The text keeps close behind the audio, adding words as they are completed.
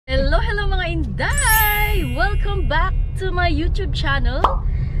to my YouTube channel.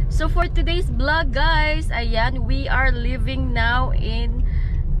 So for today's vlog guys, ayan, we are living now in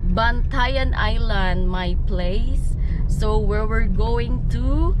Bantayan Island, my place. So where we're going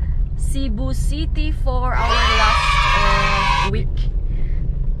to Cebu City for our last week.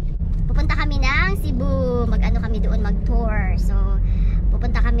 Pupunta kami ng Cebu, kami doon mag-tour. So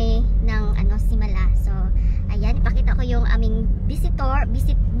pupunta kami ng Simala. So ayan, ipakita ko yung aming visitor.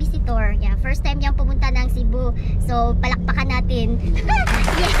 Yeah, first time niyang pumunta ng Cebu. So palakpakan natin.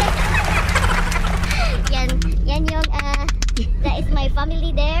 yan yung that is my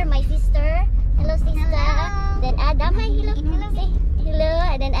family there, my sister. Hello sister. Hello. Then Adam, hi, hello. Hello,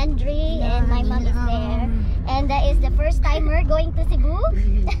 and then Andre and my mom is there. And that is the first timer going to Cebu.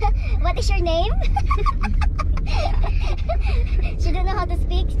 What is your name? She don't know how to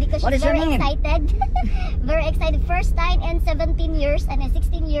speak because she's very excited. Very excited. First time in 17 years and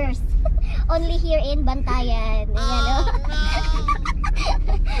 16 years. Only here in Bantayan.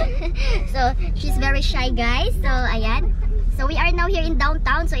 So she's very shy guys. So ayan. So we are now here in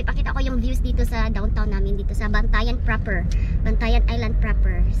downtown. So ipakita ko yung views dito sa downtown namin, dito sa Bantayan proper. Bantayan Island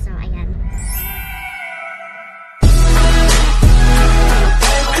proper. So ayan.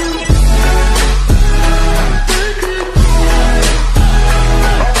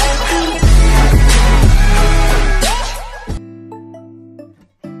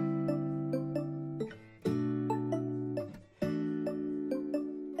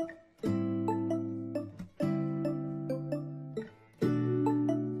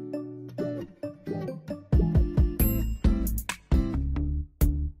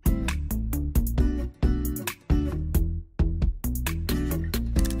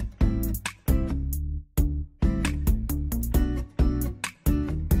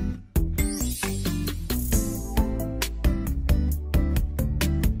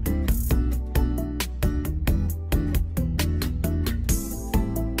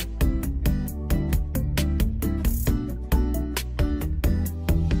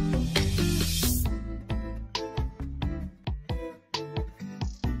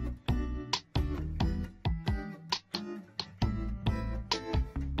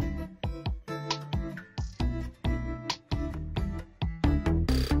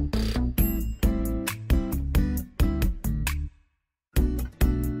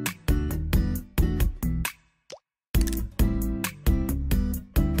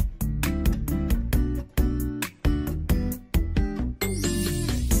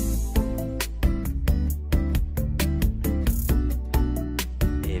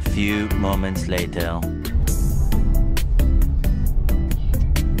 Few moments later.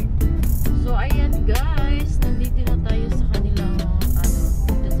 So ayan guys, nandito na tayo sa kanilang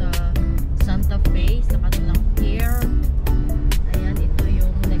dito sa Santa Fe, sa kanilang pier. Ayan, ito yung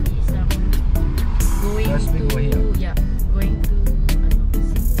nag-iisang going to Cebu.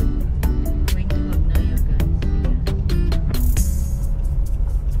 Going to Hagnaya guys.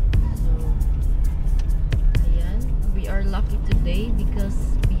 Ayan. So ayan, we are lucky today because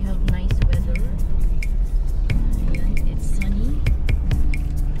nice weather. Ayan, it's sunny.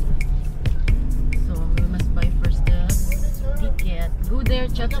 So we must buy first the ticket. Go there,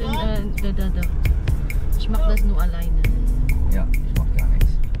 chat in the Schmack das nu alleine. Ja, ich mach gar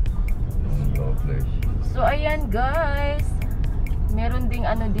nichts. Unglaublich. So ayan guys, meron ding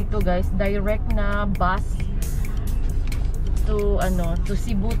dito guys, direct na bus to to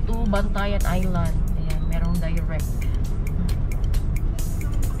Cebu to Bantayan Island. Ayan, merong direct.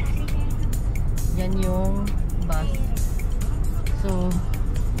 Yan yung bus. So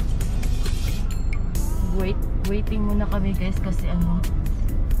waiting muna kami guys kasi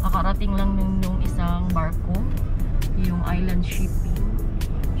kakarating lang nung isang barko, yung island shipping.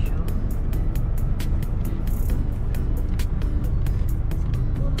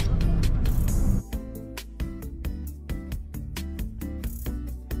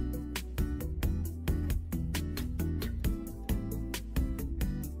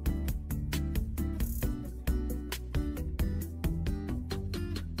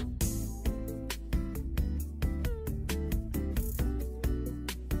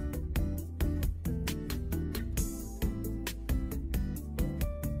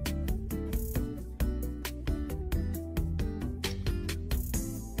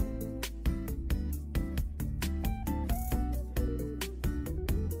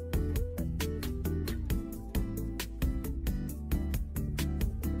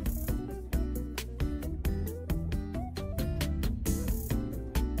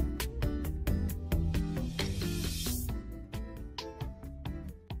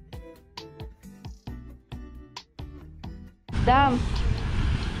 Dam.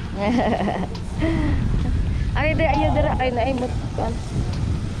 Ay, di ayo dira kay naimot kan.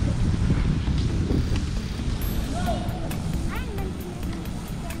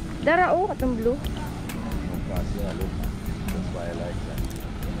 Dara oh, katong blue. Yeah, look. That's why I like that.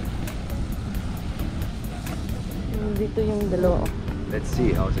 Dito yung dalawa. Let's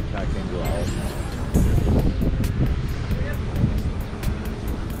see how the car can go out.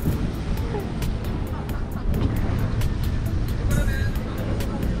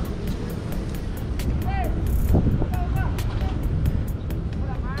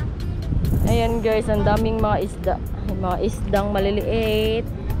 Ayan guys, ang daming mga isda. Mga isdang maliliit.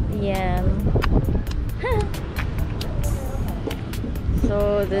 Ayan.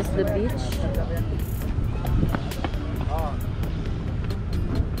 So, this is the beach.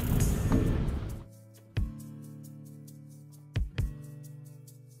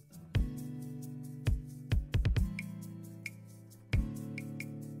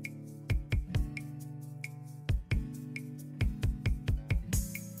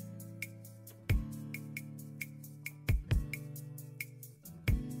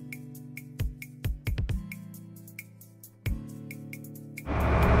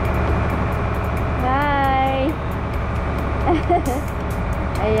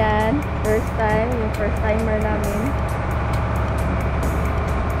 Ayan, first time, yung first timer namin.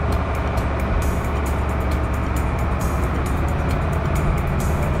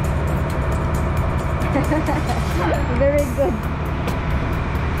 Very good.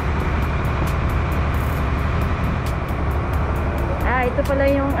 Ito pala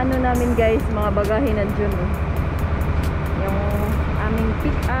yung ano namin guys, mga bagahe nandiyon. Yung aming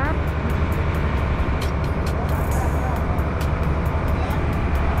pick up.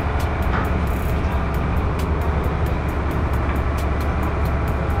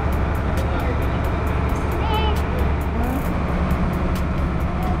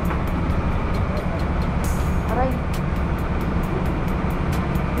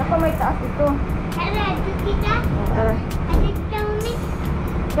 May taas ito. Tara, ito kita. Tara. Adik kami.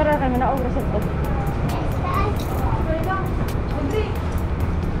 Tara kami na oras ito. Taas.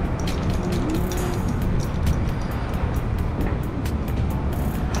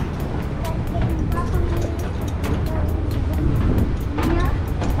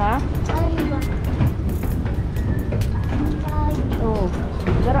 Ha? Oh.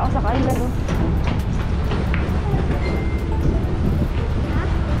 Tara ako sa kailan oh.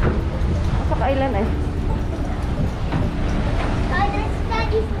 Kailan eh?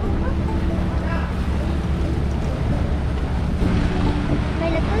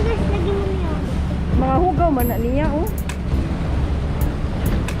 May latugas lagi mo niya. Mga hugaw man na niya oh.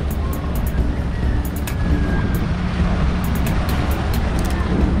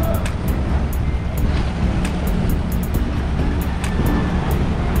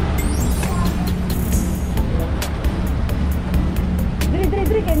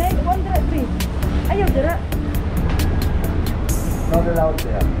 Diri kay nay, kontra diri. Ayaw dira. Not allowed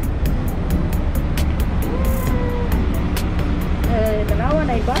there.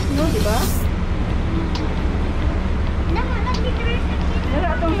 Tanawan ay bus no, di ba?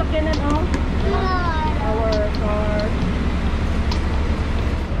 Dira atong sakyanan oh. Our car.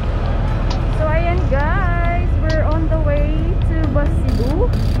 So ayan guys, we're on the way to Cebu.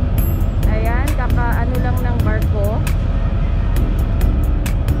 Ayan, kaka-ano lang ng barko.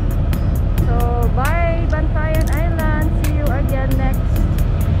 So, bye Bantayan Island. See you again next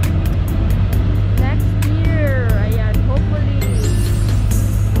year. Ayan, hopefully.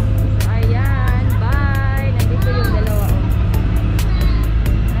 So, ayan, bye. Nandito yung dalawa.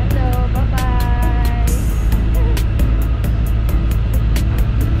 Hello, bye-bye.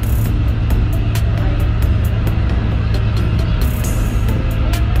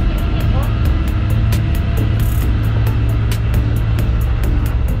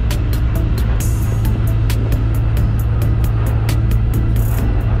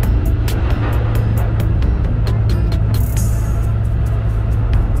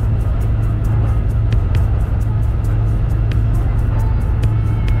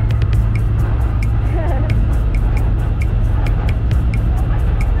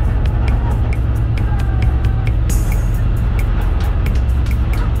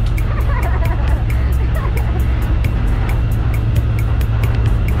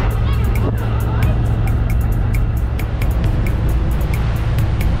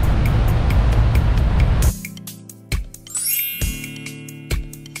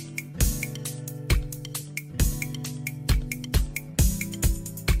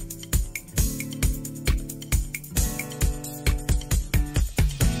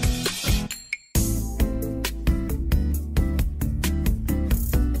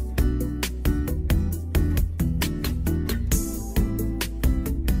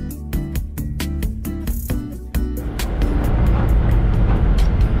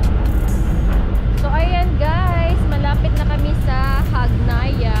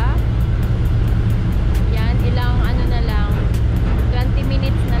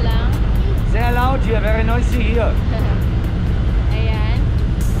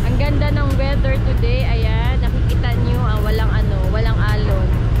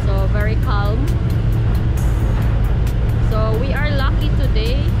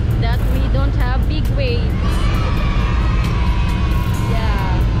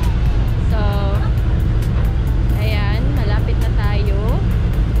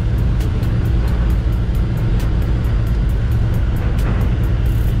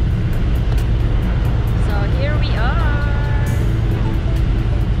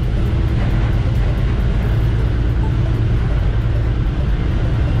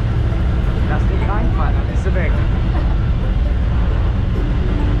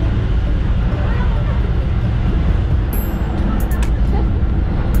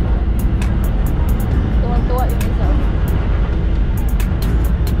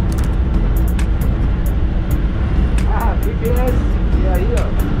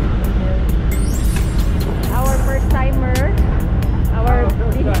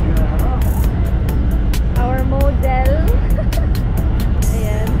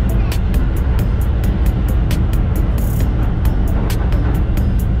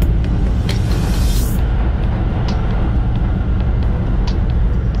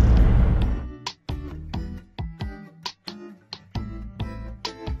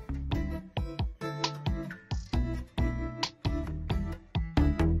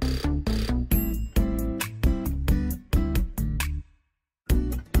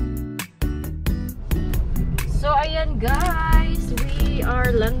 ayan guys, we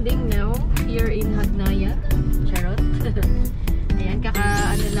are landing now here in Hagnaya. Charot. Ayan,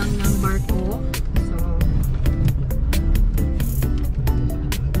 kaka-ano lang ng barko. So,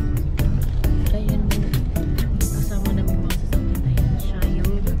 ayan, kasama namin mga sasakyan. Ayan siya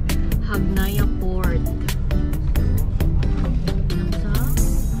yung Hagnaya Port.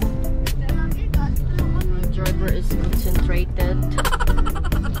 The driver is concentrated.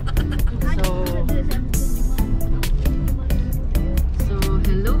 So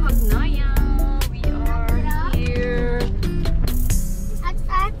hello Hagnaya. We are here.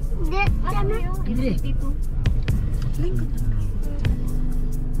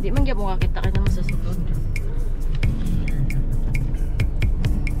 Di man gyud mo kakita ka naman sa sulod.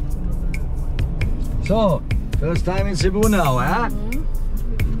 So, first time in Cebu now, eh?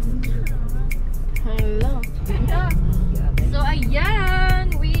 Hello. So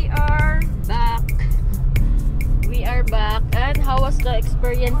ayan, we are back. We are back. And how was the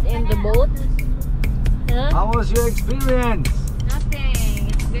experience in the boat? Huh? How was your experience?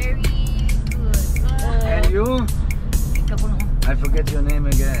 Nothing. It's very good. And you? I forget your name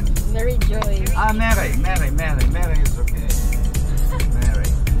again. Mary Joy. Ah, Mary. Mary is okay.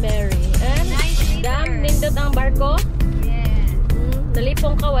 Mary. And Dam, nindot ang barko? Yes.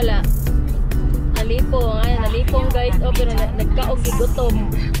 Nalipong ka, wala? Nalipong. Ay, nalipong guys. Oh, pero nagkaog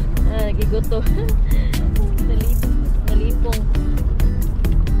gigutom. Gigutom. Nalipong.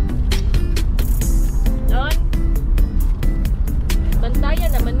 Doon.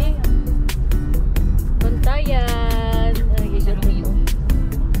 Bantayan naman eh. Bantayan. Gigutom.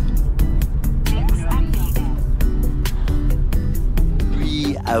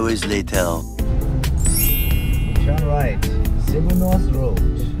 3 hours later. Turn right. Cebu North Road.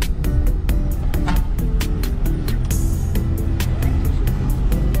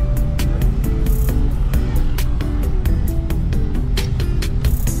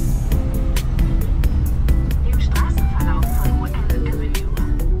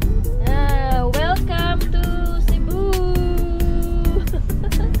 Welcome to Cebu.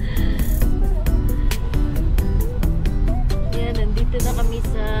 Yan, nandito na kami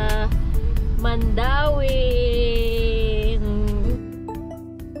sa Mandawi.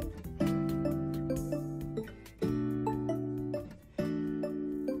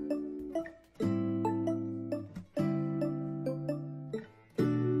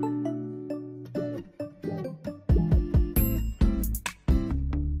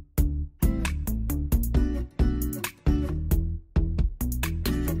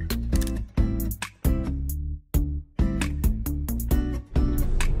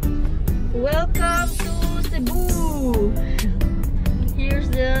 Welcome to Cebu. Here's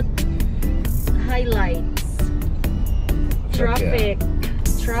the highlights. Traffic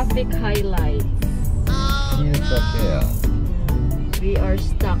highlights. Viel Verkehr. We are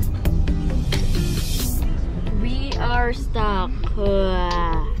stuck.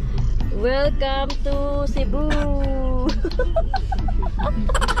 Welcome to Cebu.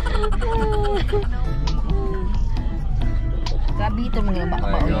 Gabi ito mga Oh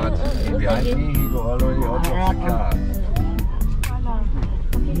my God, behind me he go already out of the car.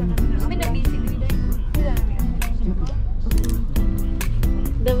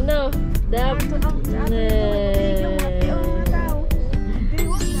 Dam no. Dam.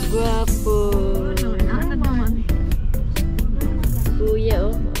 Guwapo. Kuya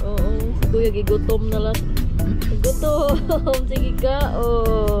oh. Oo. Kuya gigutom na lang. Gutom. Sige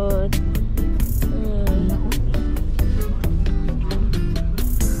kaon.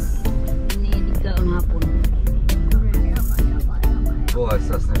 Boah,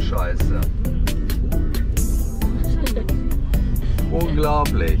 ist das eine Scheiße.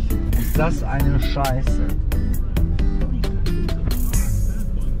 Unglaublich. Ist das eine Scheiße.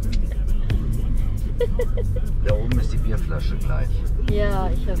 Da oben ist die Bierflasche gleich. Ja,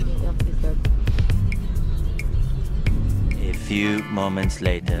 ich habe mich auch gesagt. A few moments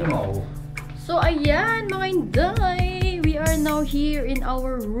later. So, ayan, mga inday. We are now here in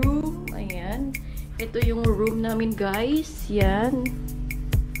our room. Ayan. Ito yung room namin, guys. Yan.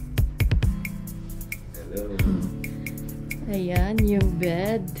 Ayan, yung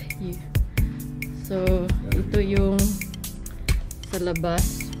bed. So, ito yung sa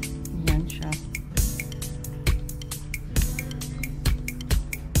labas. Ayan siya.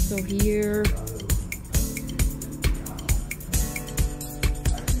 So, here.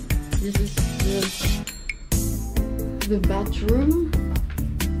 This is the bathroom.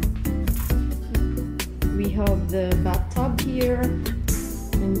 We have the bathtub here,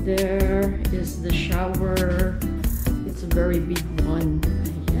 and there is the shower. It's a very big one.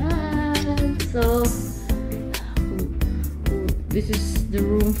 Ayan. So This is the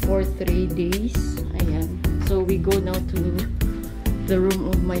room for 3 days. Ayan. So we go now to the room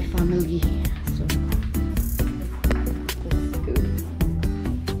of my family. So let's go.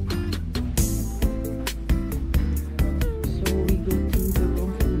 So we go to the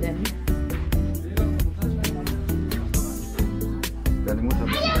room from them.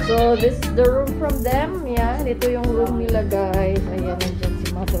 So this is the room from them. Yan, ito yung room nila guys. Ayan, nandiyan si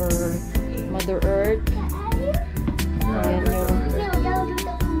Mother Earth. Ayan yung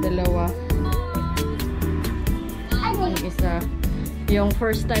dalawa. Yung isa. Yung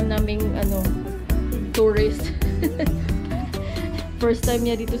first time naming tourist. First time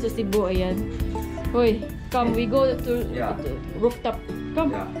niya dito sa Cebu. Ayan. Hoy, come, we go to rooftop.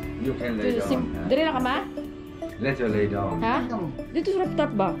 Come. Yeah, you can lay down. Dire na ka ma? Let you lay down. Ha? Dito sa rooftop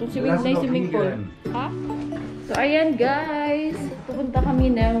ba? Itong swimming pool. Ha? So, ayan guys. Pupunta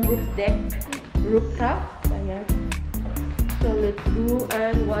kami ng rooftop. Ayan. So, let's go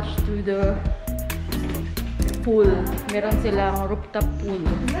and watch to the pool. Meron silang rooftop pool.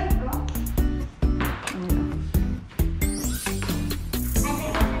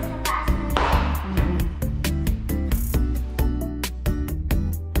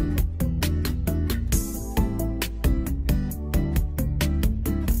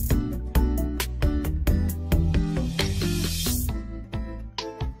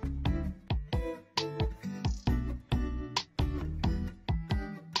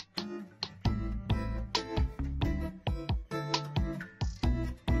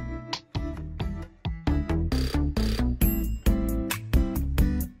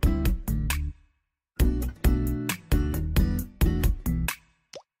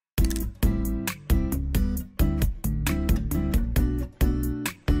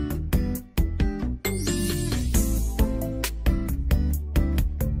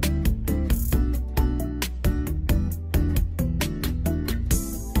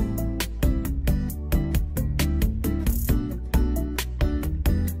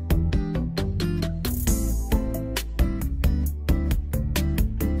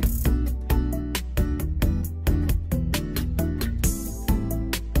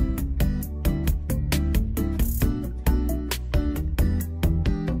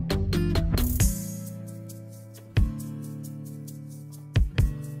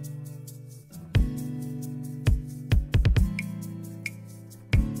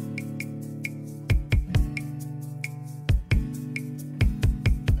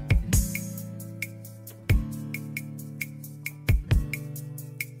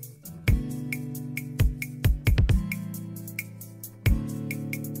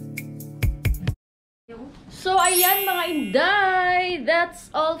 So, ayan mga inday! That's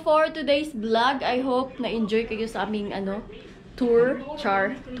all for today's vlog. I hope na-enjoy kayo sa aming tour.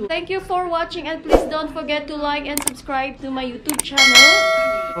 Thank you for watching and please don't forget to like and subscribe to my YouTube channel.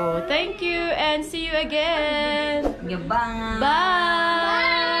 So, thank you and see you again! Bye! Bye!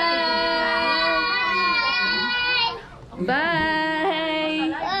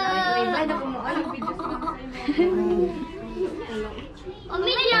 Bye!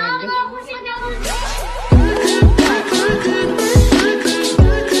 Umiyak ako sa